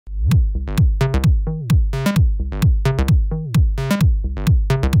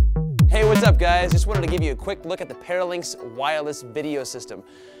up, guys? Just wanted to give you a quick look at the Paralinx wireless video system.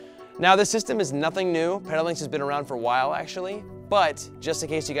 Now, this system is nothing new. Paralinx has been around for a while, actually, but just in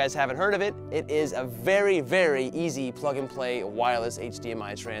case you guys haven't heard of it, it is a very, very easy plug-and-play wireless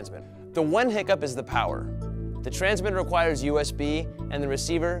HDMI transmitter. The one hiccup is the power. The transmitter requires USB, and the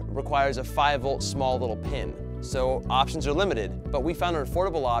receiver requires a 5-volt small little pin. So options are limited, but we found an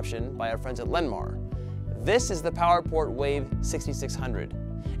affordable option by our friends at Lenmar. This is the PowerPort Wave 6600.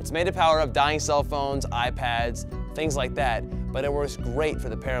 It's made to power up dying cell phones, iPads, things like that, but it works great for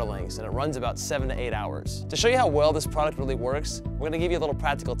the Paralinx, and it runs about 7 to 8 hours. To show you how well this product really works, we're going to give you a little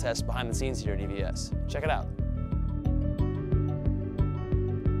practical test behind the scenes here at EVS. Check it out.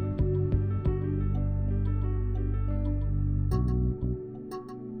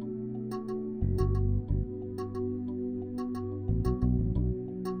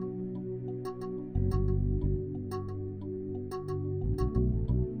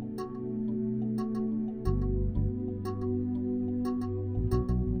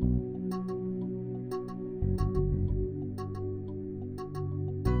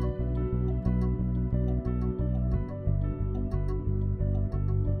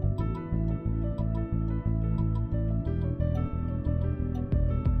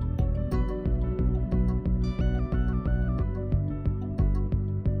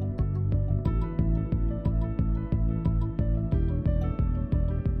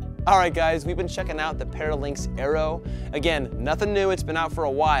 All right, guys, we've been checking out the Paralinx Arrow. Again, nothing new, it's been out for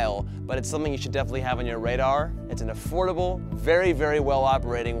a while, but it's something you should definitely have on your radar. It's an affordable, very, very well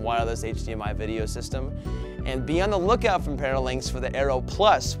operating wireless HDMI video system. And be on the lookout from Paralinx for the Arrow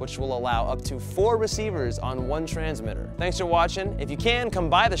Plus, which will allow up to 4 receivers on one transmitter. Thanks for watching. If you can, come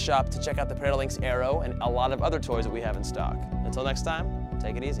by the shop to check out the Paralinx Arrow and a lot of other toys that we have in stock. Until next time,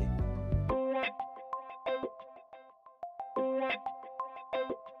 take it easy.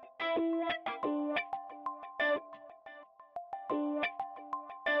 Thank you.